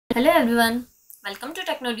Hello everyone, welcome to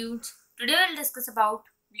TechnoDudes. Today we'll discuss about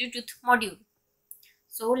Bluetooth module.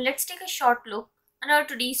 So let's take a short look on our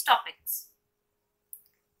today's topics.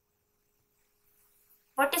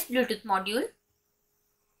 What is Bluetooth module?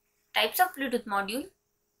 Types of Bluetooth module,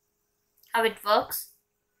 how it works,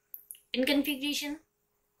 pin configuration,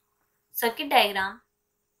 circuit diagram,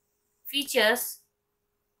 features,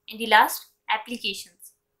 and the last, applications.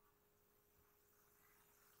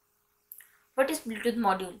 What is Bluetooth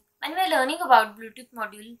module? When we are learning about Bluetooth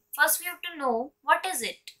module, first we have to know what is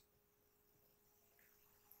it.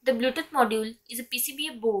 The Bluetooth module is a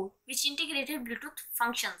PCBA board which integrated Bluetooth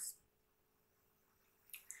functions.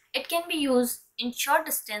 It can be used in short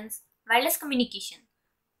distance wireless communication,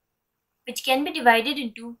 which can be divided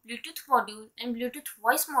into Bluetooth module and Bluetooth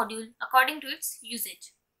voice module according to its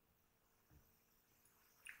usage.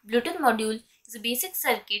 Bluetooth module is a basic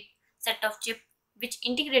circuit set of chip which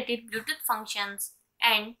integrated Bluetooth functions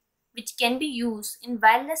and which can be used in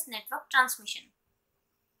wireless network transmission.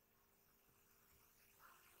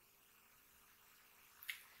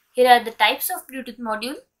 Here are the types of Bluetooth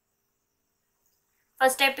module.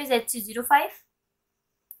 First type is HC05.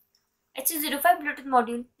 HC05 Bluetooth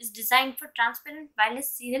module is designed for transparent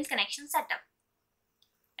wireless serial connection setup.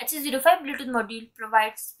 HC05 Bluetooth module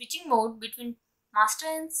provides switching mode between master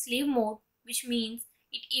and slave mode, which means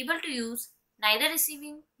it is able to use neither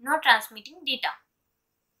receiving nor transmitting data.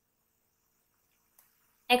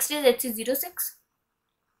 Next is HC06.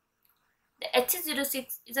 The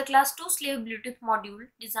HC06 is a class 2 slave Bluetooth module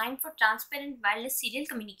designed for transparent wireless serial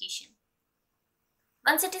communication.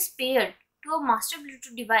 Once it is paired to a master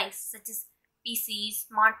Bluetooth device such as PCs,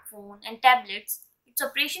 smartphone and tablets, its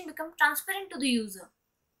operation becomes transparent to the user.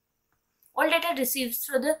 All data received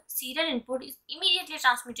through the serial input is immediately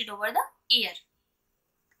transmitted over the air.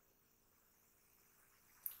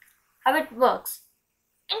 How it works?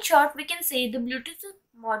 In short, we can say the Bluetooth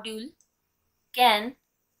module can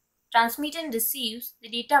transmit and receive the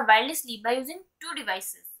data wirelessly by using two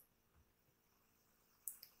devices.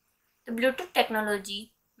 The Bluetooth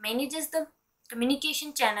technology manages the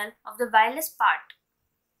communication channel of the wireless part.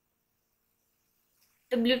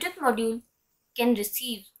 The Bluetooth module can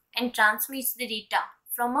receive and transmits the data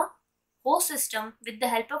from a host system with the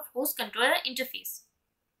help of host controller interface.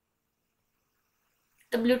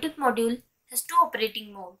 The Bluetooth module has two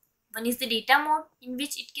operating modes. One is the data mode, in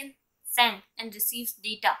which it can send and receive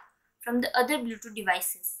data from the other Bluetooth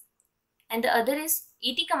devices, and the other is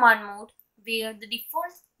AT command mode, where the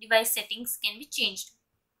default device settings can be changed.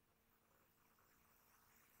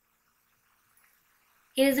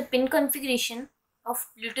 Here is the pin configuration of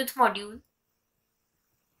Bluetooth module.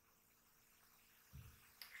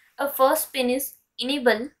 A first pin is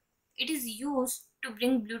enable. It is used to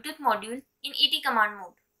bring Bluetooth module in AT command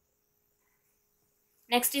mode.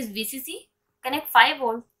 Next is VCC. Connect 5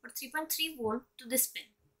 volt or 3.3 volt to this pin.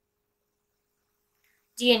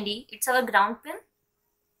 GND, it's our ground pin.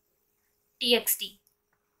 TXT,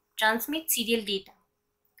 transmit serial data.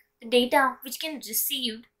 The data which can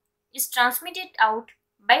received is transmitted out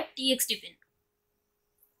by TXT pin.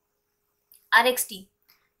 RXT,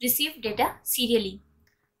 receive data serially.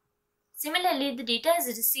 Similarly, the data is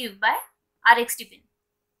received by RXT pin.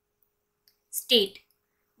 State,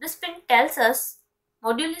 this pin tells us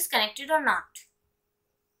module is connected or not.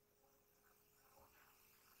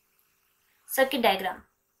 Circuit diagram.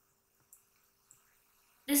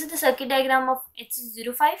 This is the circuit diagram of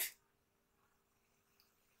HC05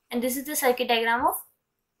 and this is the circuit diagram of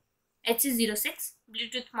HC06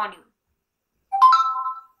 Bluetooth module.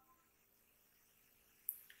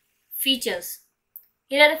 Features.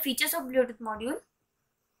 Here are the features of Bluetooth module.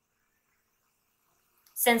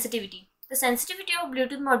 Sensitivity. The sensitivity of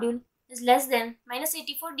Bluetooth module is less than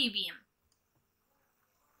 -84 dBm.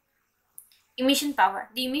 Emission power.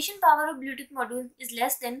 The emission power of Bluetooth module is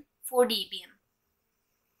less than 4 dBm.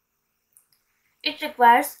 It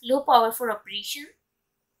requires low power for operation,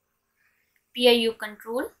 PIO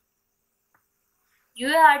control,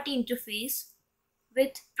 UART interface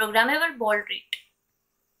with programmable baud rate,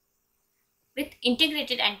 with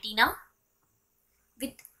integrated antenna,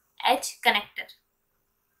 with edge connector.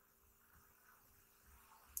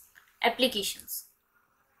 Applications.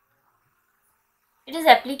 It is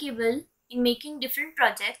applicable in making different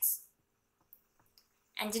projects,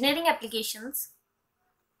 engineering applications,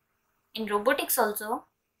 in robotics also,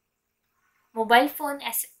 mobile phone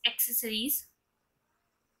accessories,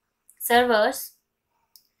 servers,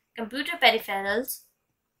 computer peripherals,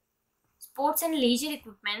 sports and leisure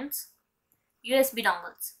equipments, USB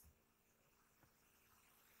dongles.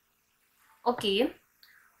 Okay,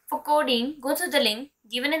 for coding, go to the link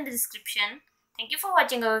given in the description. Thank you for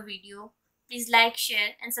watching our video. Please like,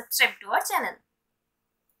 share and subscribe to our channel.